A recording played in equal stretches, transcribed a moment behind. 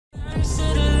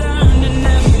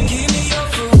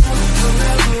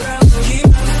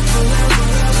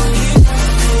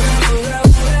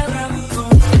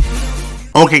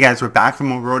Okay guys, we're back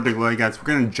from Road to Glory, guys. We're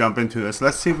going to jump into this.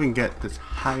 Let's see if we can get this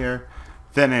higher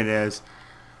than it is.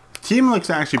 Team looks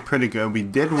actually pretty good. We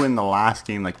did win the last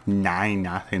game like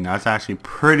 9-0. That's actually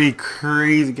pretty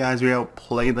crazy, guys. We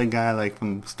outplayed the guy like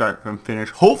from start from finish.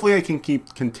 Hopefully I can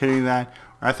keep continuing that.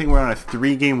 I think we're on a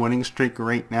 3-game winning streak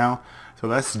right now. So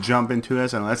let's jump into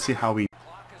this and let's see how we...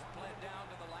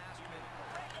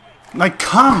 Like,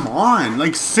 come on.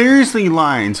 Like, seriously,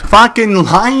 lines. Fucking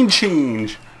line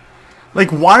change. Like,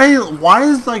 why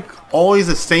is like always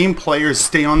the same players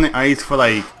stay on the ice for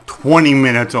like 20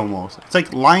 minutes almost? It's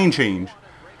like line change.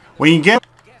 When you get...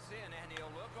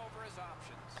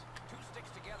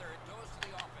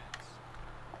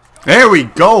 There we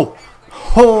go.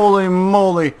 Holy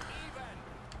moly.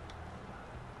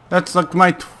 That's like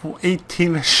my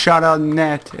 18th shutout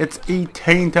net. It's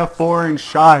 18-4 in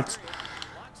shots.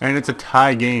 And it's a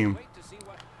tie game.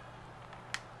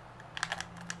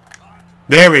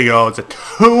 There we go. It's a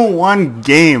 2-1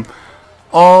 game.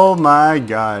 Oh my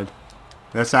god.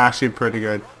 That's actually pretty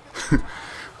good.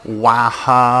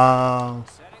 Wow.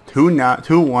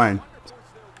 2-1.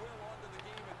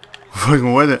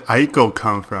 Where did Eichel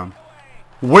come from?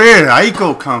 Where did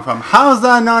Eichel come from? How is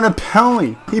that not a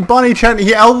penalty?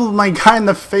 He elbowed my guy in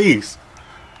the face.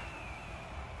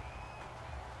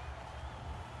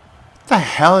 What the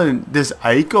hell is this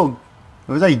Eichel?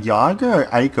 Was that Yager or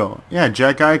Eichel? Yeah,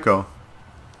 Jack Eichel.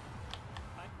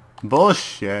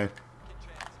 Bullshit.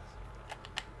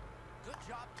 Good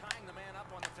job tying the man up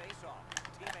on the face-off.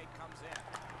 Teammate comes in.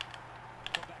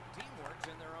 Quebec team works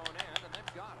in their own end, and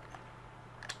they've got him.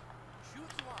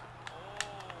 Shoots one.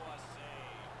 Oh, a save.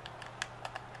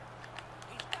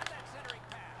 He's got that centering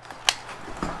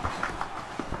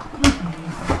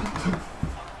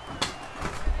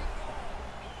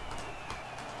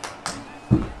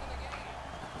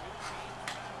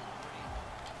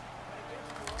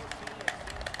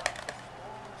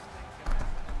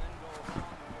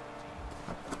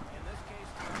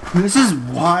This is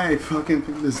why I fucking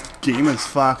think this game is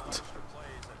fucked.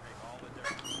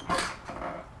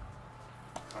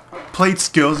 Played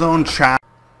skill zone chat.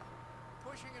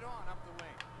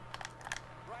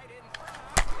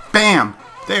 Bam!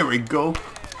 There we go.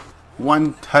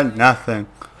 1-0.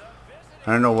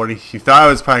 I don't know what he thought I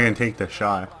was probably gonna take the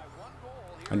shot.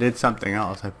 I did something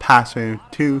else. I passed him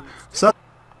to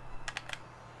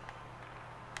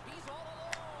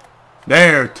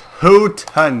there,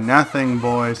 2-0,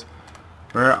 boys.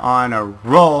 We're on a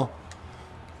roll.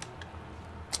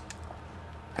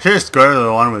 I should just go to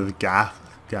the one with gas.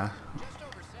 Just over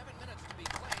 7 minutes to be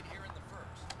played here in the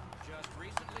first. Just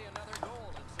recently another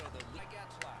goal, and so the league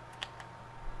gets left.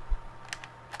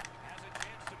 Has a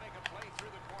chance to make a play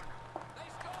through the corner. They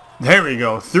score! There we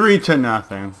go,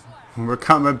 3-0.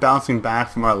 We're bouncing back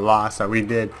from our loss that we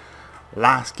did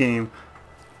last game.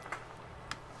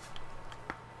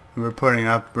 We're putting.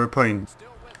 Still with it.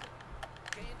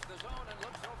 Gains the zone and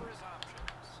looks over his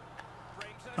options.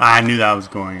 Brings it I knew that was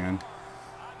going in.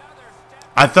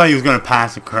 I thought he was going to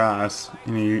pass across,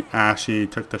 and he actually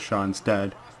took the shot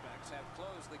instead.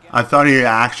 I thought he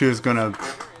actually was going to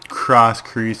cross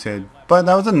crease it, but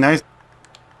that was a nice...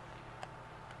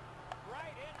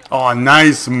 Oh,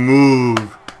 nice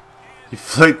move. He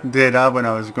flicked it up when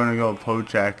I was going to go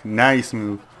Voracek. Nice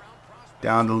move.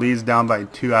 Down, the lead's down by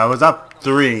 2. I was up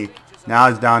 3. Now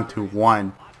it's down to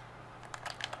 1.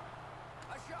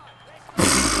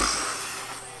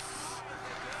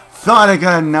 Thought I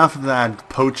got enough of that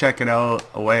Voracek it out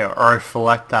away or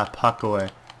select that puck away.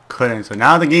 Couldn't. So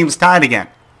now the game's tied again.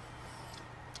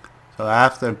 So I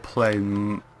have to play. gives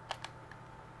it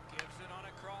on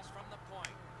a cross from the point.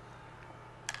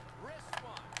 Wrist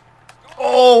one.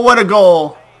 Oh, what a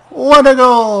goal! What a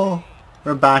goal!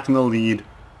 We're back in the lead.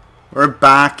 We're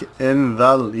back in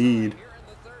the lead.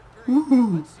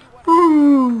 Woo!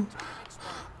 Woo!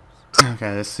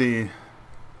 Okay, let's see.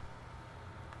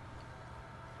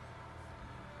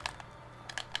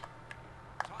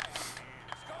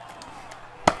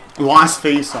 Lost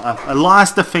face-off. I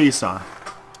lost the face-off.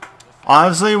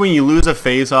 Obviously, when you lose a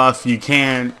face-off, you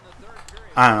can't...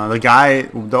 I don't know, the guy...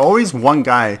 There's always one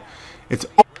guy. It's...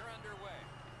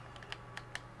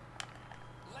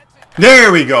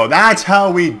 There we go. That's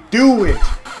how we do it.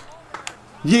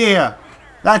 Yeah.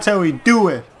 That's how we do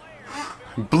it.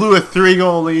 Blew a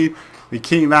 3-goal lead. We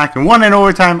came back and won in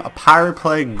overtime. A power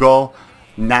play goal.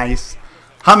 Nice.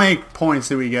 How many points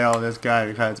did we get out of this guy?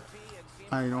 Because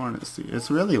I don't want to see.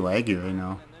 It's really laggy right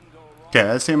now. Okay,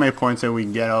 let's see how many points that we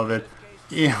get out of it.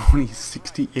 Yeah, only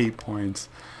 68 points.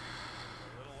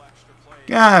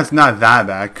 Yeah, it's not that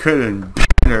bad. Could have been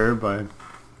better, but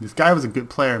This guy was a good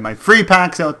player. My free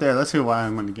pack's out there. Let's see why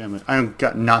I'm going to get it. I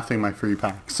got nothing in my free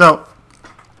pack. So,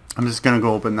 I'm just going to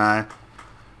go open that.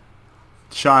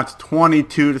 Shots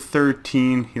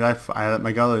 22-13.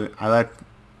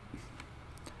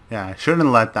 I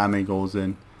shouldn't let that many goals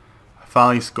in. I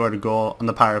finally scored a goal on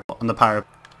the power.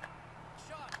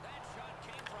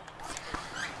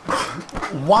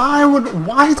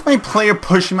 Why is my player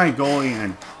pushing my goalie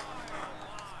in?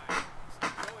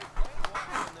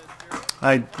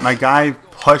 My guy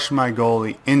pushed my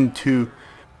goalie into.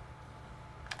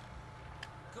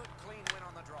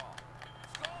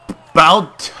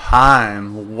 About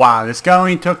time. Wow, this guy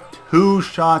only took 2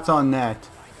 shots on net.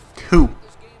 2.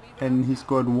 And he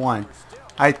scored 1.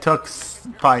 I took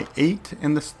probably 8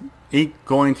 in this 8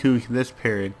 going to this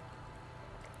period.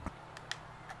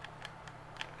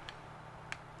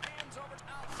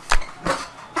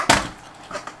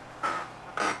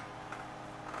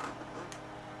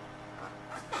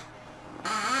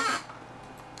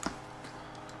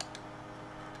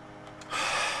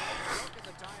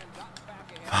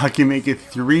 I can make it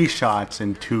 3 shots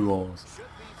and 2 goals.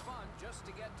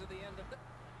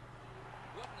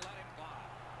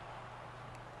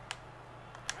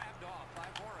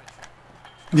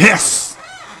 Yes!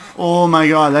 Oh my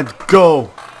god, let's go!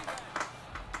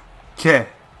 Okay,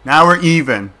 now we're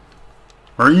even.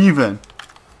 We're even.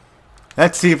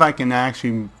 Let's see if I can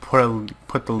actually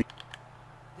put the lead.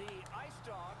 The Ice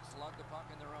Dogs lug the puck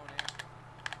in their own end.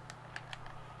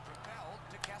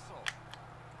 Propelled to Kessel.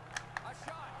 A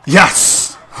shot.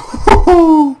 Yes!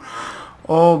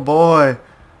 Oh boy.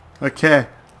 Okay,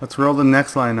 let's roll the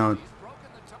next line out.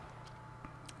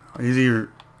 Easy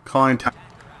calling time.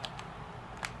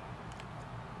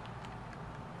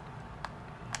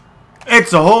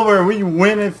 It's over. We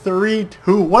win it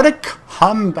 3-2. What a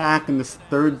comeback in this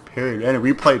 3rd period. And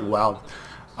we played well.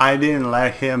 I didn't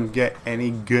let him get any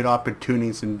good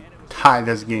opportunities and tie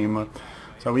this game up.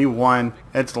 So we won.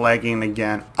 It's lagging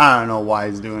again. I don't know why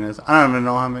he's doing this. I don't even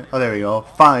know how many. Oh, there we go.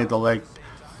 Finally the leg.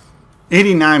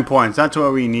 89 points. That's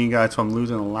what we need, guys. So I'm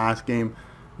losing the last game.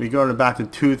 We go to back to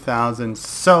 2,000.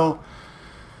 So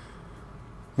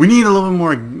we need a little bit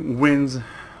more wins.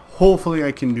 Hopefully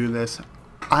I can do this.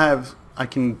 I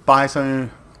can buy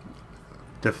some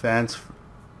defense.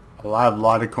 A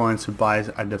lot of coins to buy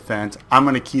a defense. I'm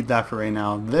gonna keep that for right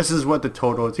now. This is what the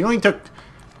total is. He only took,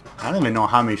 I don't even know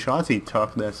how many shots he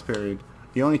took this period.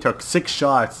 He only took 6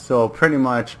 shots, so pretty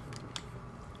much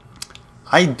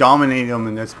I dominated him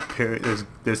in this period.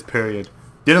 This period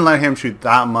didn't let him shoot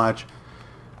that much.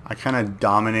 I kind of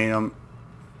dominated him,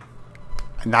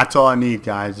 and that's all I need,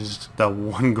 guys. Is just the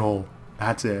 1 goal.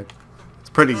 That's it. It's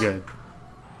pretty good.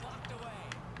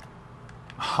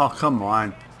 Oh, come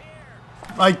on.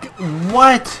 Like,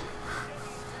 what?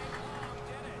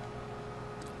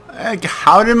 Like,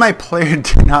 how did my player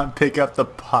not pick up the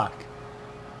puck?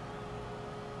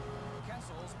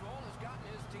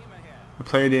 The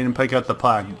player didn't pick up the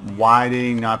puck. Why did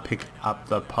he not pick up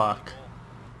the puck?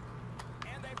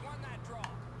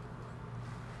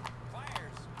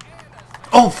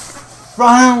 Oh,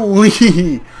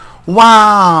 finally!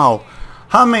 Wow!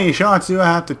 How many shots do I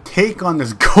have to take on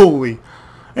this goalie?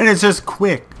 And it's just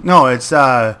quick. No, it's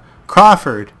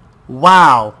Crawford.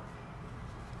 Wow.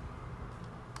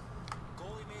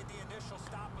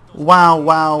 Wow.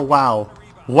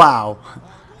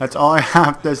 That's all I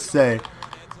have to say.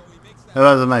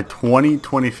 That was my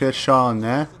 25th shot on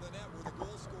that.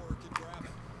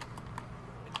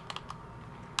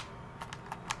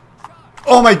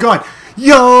 Oh my god.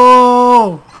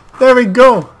 Yo! There we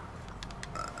go.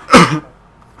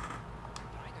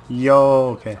 Yo,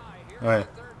 okay. Alright.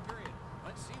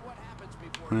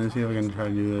 Let's see if I can try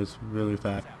to do this really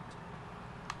fast.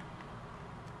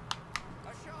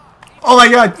 Oh my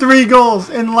god, 3 goals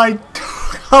in like a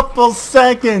couple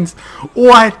seconds.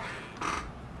 What?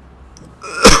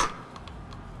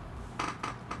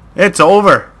 It's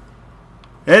over.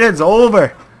 It is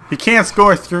over. You can't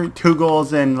score 2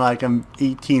 goals in like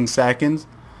 18 seconds.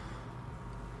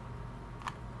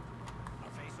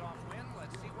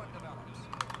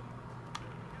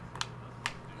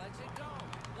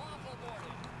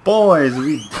 Boys,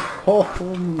 we... Oh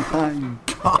my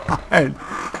god.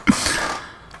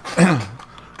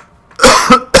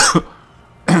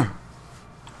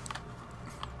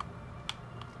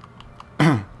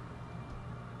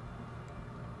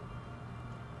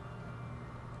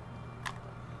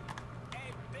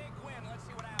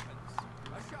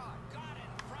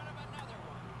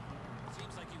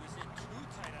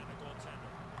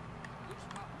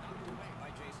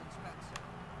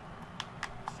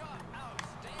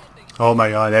 Oh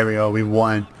my god, there we go, we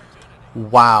won.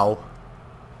 Wow.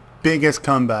 biggest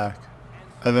comeback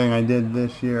I think I did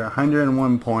this year.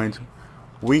 101 points.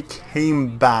 We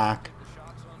came back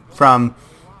from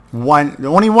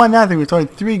only 1-0. We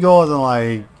scored 3 goals in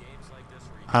like,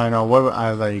 I don't know, what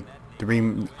I like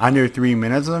under 3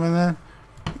 minutes or something like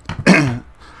that.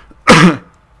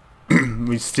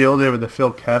 We still did with the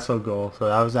Phil Kessel goal, so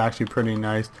that was actually pretty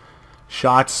nice.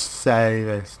 Shots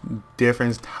saved, the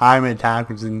difference, time attack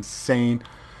was insane.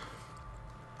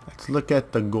 Let's look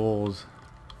at the goals.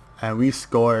 And we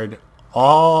scored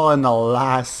all in the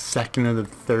last second of the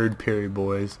third period,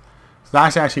 boys. So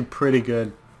that's actually pretty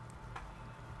good.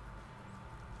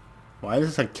 Why is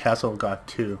this a Kessel got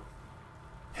 2?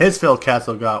 His Phil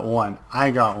Kessel got 1.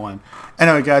 I got 1.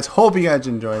 Anyway, guys, hope you guys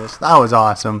enjoyed this. That was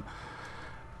awesome.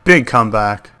 Big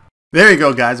comeback. There you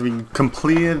go, guys. We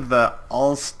completed the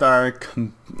All-Star.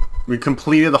 We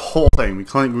completed the whole thing. We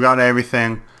got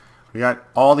everything. We got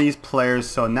all these players.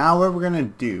 So now what we're gonna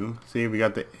do? See, we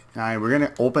got the. We're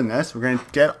gonna open this. We're gonna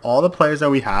get all the players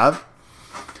that we have.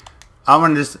 I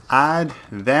want to just add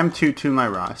them to my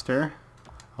roster.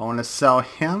 I want to sell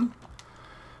him.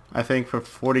 I think for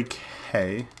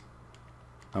 40k.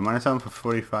 I'm gonna sell him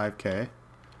for 45k.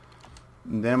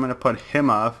 And then I'm gonna put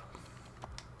him up.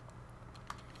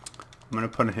 I'm going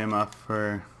to put him up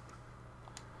for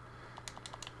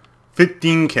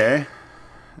 15k.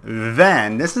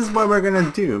 Then, this is what we're going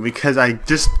to do. Because I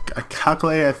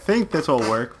calculated, I think this will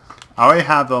work. I already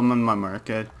have them on my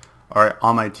market. Or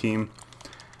on my team.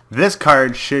 This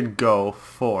card should go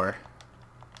for.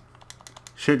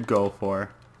 That's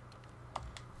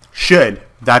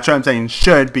what I'm saying.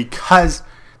 Should. Because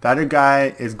the other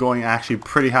guy is going actually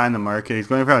pretty high in the market. He's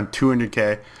going for around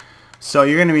 200k. So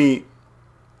you're going to be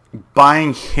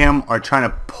buying him or trying to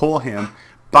pull him.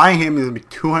 Buying him is going to be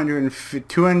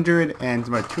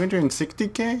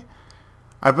 260k.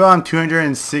 I put on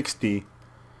 260.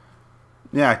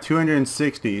 Yeah,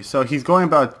 260. So he's going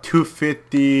about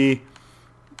 250,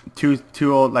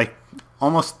 like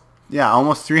almost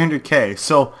 300k.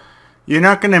 So you're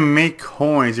not going to make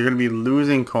coins. You're going to be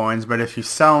losing coins. But if you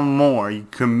sell more, you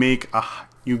can make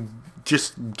you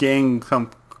just gain some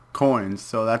coins.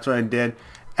 So that's what I did.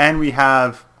 And we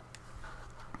have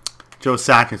Joe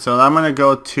Sakic. So I'm going to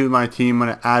go to my team. I'm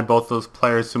going to add both those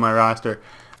players to my roster.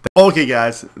 Okay,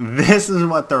 guys. This is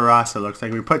what the roster looks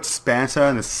like. We put Spencer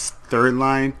on the 3rd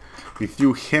line. We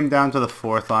threw him down to the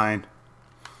 4th line.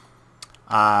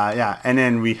 Yeah. And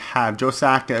then we have Joe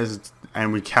Sakic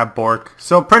and we kept Bork.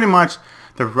 So pretty much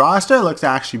the roster looks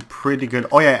actually pretty good.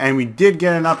 Oh, yeah. And we did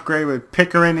get an upgrade with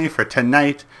Pickering for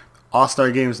tonight.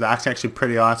 All-Star games. That's actually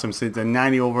pretty awesome. So it's a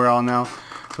 90 overall now.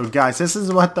 So guys, this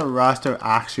is what the roster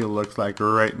actually looks like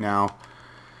right now.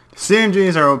 The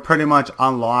synergies are pretty much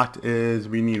unlocked. Is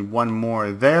we need 1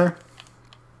 more there.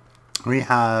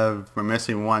 We're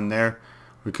missing 1 there.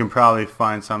 We can probably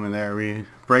find some in there.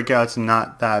 Breakout's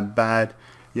not that bad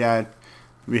yet.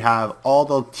 We have all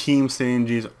the team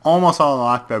synergies almost all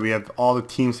unlocked, but we have all the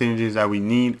team synergies that we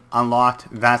need unlocked.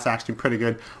 That's actually pretty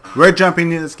good. We're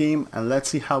jumping into this game and let's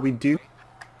see how we do.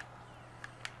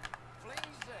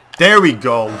 There we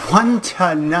go,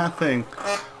 1-0.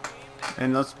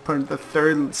 And let's put the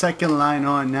second line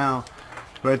on now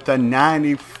with the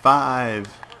 95.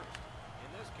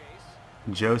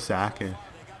 Joe Sakic.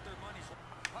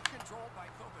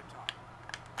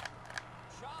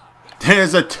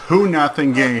 There's a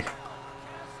 2-0 game.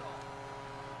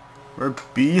 We're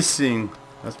beasting.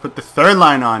 Let's put the 3rd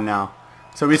line on now.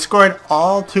 So we scored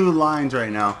all 2 lines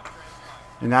right now.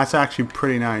 And that's actually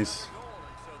pretty nice.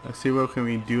 Let's see what can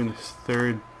we do in this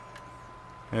 3rd.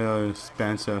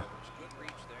 Spencer.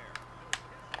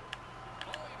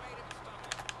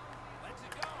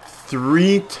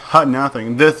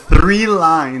 3-0. The 3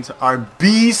 lines are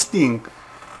beasting.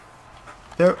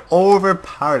 They're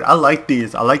overpowered. I like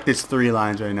these. I like these 3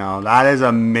 lines right now. That is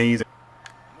amazing.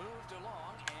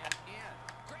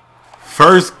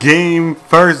 First game,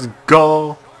 first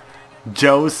goal.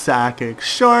 Joe Sakic.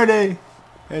 Shorty.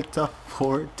 It's a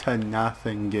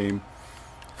 4-0 game.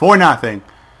 4-0.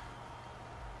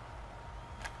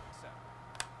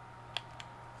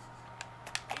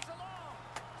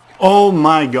 Oh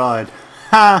my god.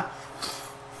 Ha!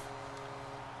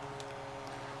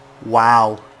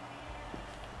 Wow.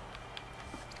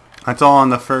 That's all in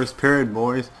the first period,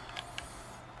 boys.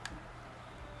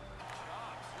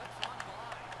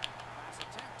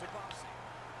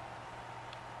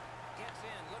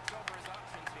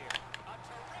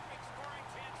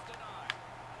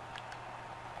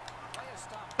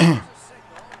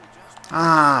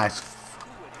 Ah, it's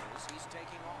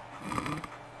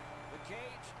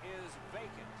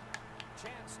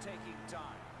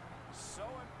So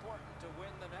important to win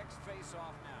the next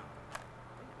face-off now.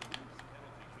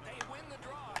 They win the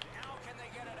draw. Now can they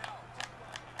get it out?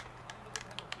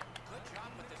 Good job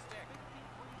with the stick.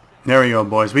 There we go,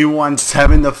 boys. We won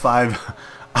 7-5.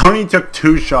 I only took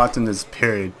 2 shots in this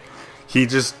period. He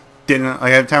just didn't,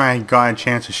 like, every time I got a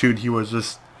chance to shoot, he was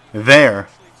just there.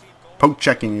 Poke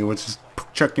checking. He was just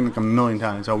poke checking like a million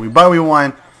times. So we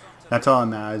won. That's all that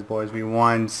matters, boys. We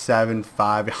won 7-5.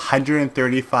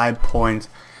 135 points.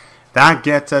 That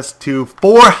gets us to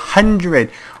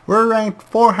 400. We're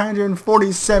ranked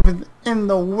 447th in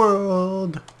the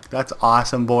world. That's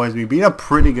awesome, boys. We beat a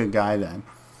pretty good guy then.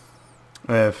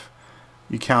 If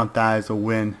you count that as a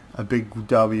win, a big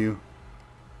W.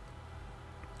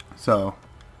 So,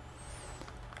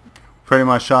 pretty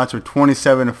much shots were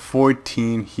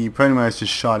 27-14. He pretty much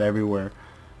just shot everywhere.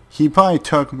 He probably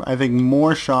took, I think,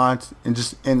 more shots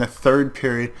in the third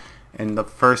period and the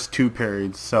first 2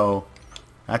 periods. So,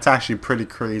 that's actually pretty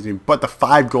crazy. But the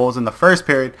 5 goals in the first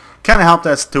period kind of helped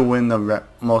us to win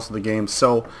most of the game.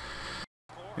 So,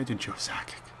 into Joe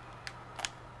Sakic.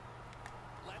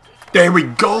 There we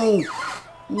go!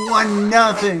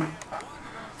 1-0.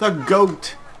 The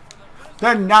GOAT.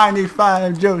 The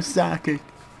 95 Joe Sakic.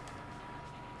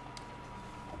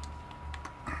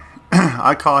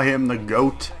 I call him the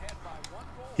GOAT.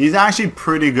 He's actually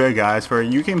pretty good, guys. For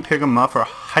you can pick him up for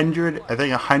 100, I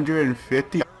think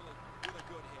 150.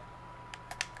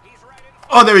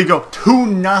 Oh, there we go.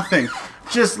 2-0.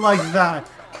 Just like that.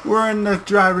 We're in the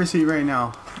driver's seat right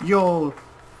now. Yo.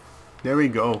 There we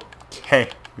go. Okay.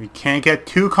 We can't get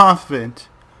too confident.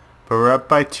 But we're up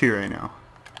by 2 right now.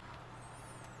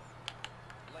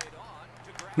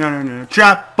 No.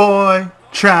 Trap boy.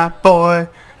 Trap boy.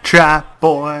 Trap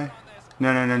boy.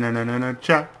 No.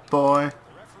 Trap boy.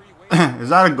 Is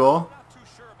that a goal?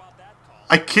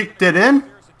 I kicked it in?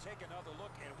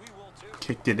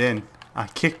 Kicked it in. I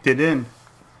kicked it in.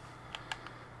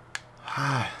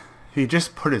 He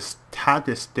just tapped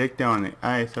his stick down on the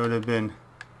ice. That would have been.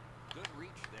 Good reach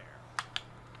there.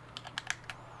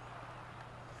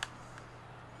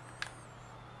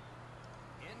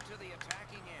 Into the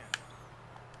attacking end.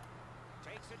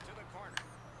 Takes it to the corner.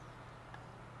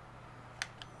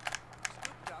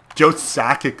 Scooped up. Joe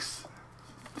Sakic's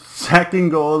second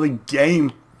goal of the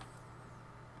game.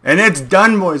 And it's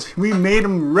done, boys. We made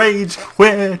him rage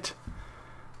quit.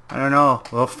 I don't know.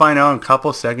 We'll find out in a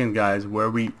couple seconds, guys, where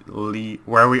we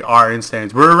are in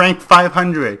standings. We're ranked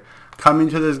 500 coming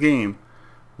to this game.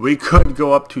 We could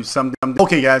go up to something.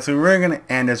 Okay, guys, so we're gonna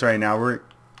end this right now. We're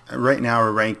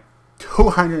ranked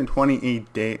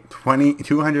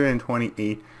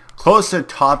 228, close to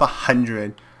top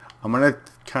 100. I'm gonna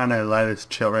kind of let us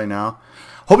chill right now.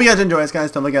 Hope you guys enjoy this,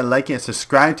 guys. Don't forget to like and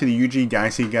subscribe to the UG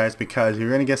Dynasty, guys, because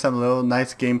you're gonna get some little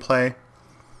nice gameplay.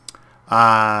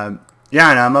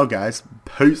 Yeah, and I'm out, guys.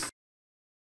 Peace.